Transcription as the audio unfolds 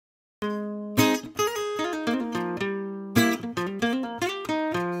When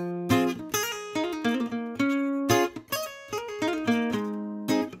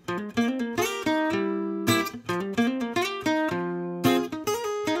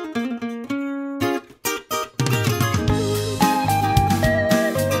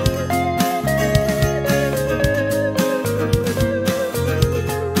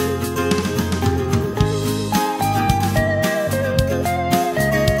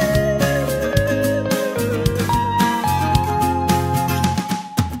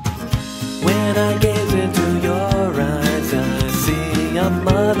I gaze into your eyes, I see a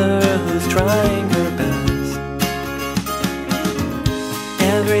mother who's trying her best.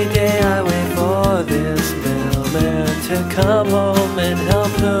 Every day I wait for this mailman to come home and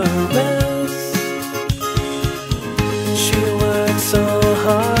help her rest. She works so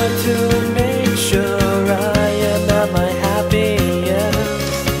hard to make sure I am at my happiest.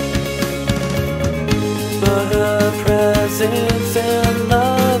 But her presence and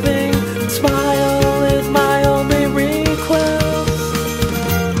loving smile is my only request.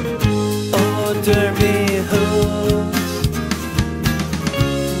 Oh, Derpy hooves,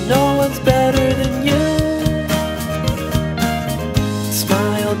 no one's better than you.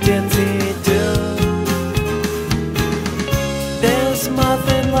 Smile, Dinky, do. This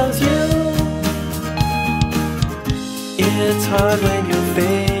muffin loves you. It's hard when you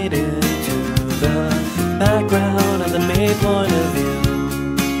fade into the background of the main point of view.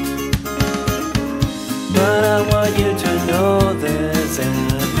 But I want you to know there's at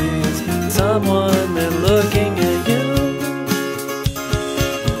least someone that's looking at you.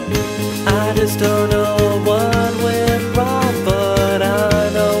 I just don't know what went wrong, but I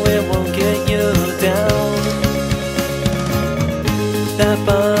know it won't get you down. That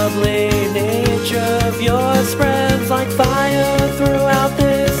bubbly nature of yours spreads like fire throughout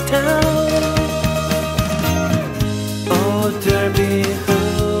this town. Oh, Derpy,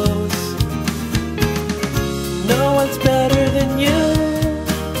 no one's better than you.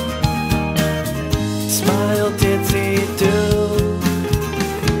 Smile, Dinky, do.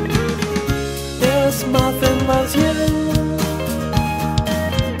 This muffin loves you.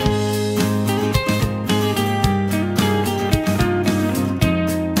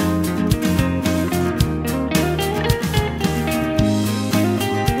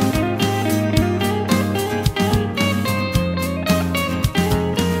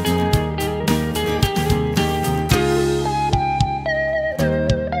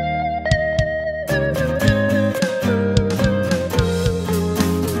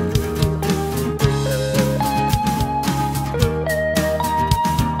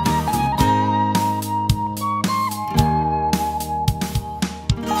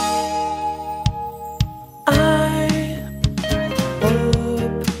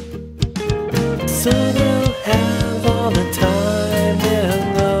 Soon we'll have all the time in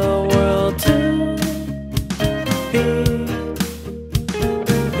the world to be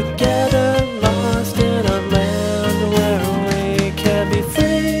together, lost in a land where we can be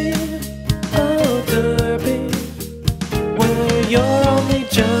free. Oh, Derpy, where you're only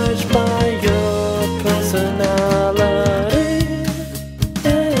judged by your personality.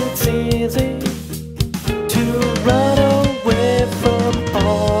 It's easy to run away from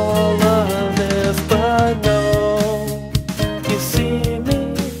all of this, but no, you see me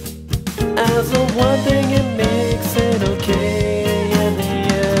as the one thing that makes it okay in the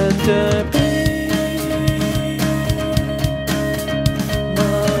end. Derpy,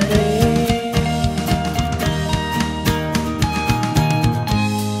 mommy.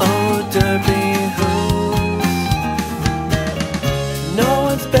 Oh, Derpy hooves, no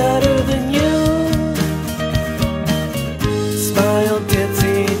one's better than you. Smile,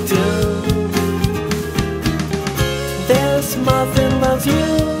 Dinky, do. This muffin loves you.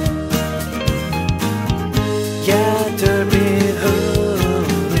 Yeah, Derpy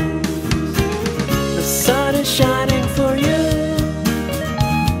hooves, the sun is shining.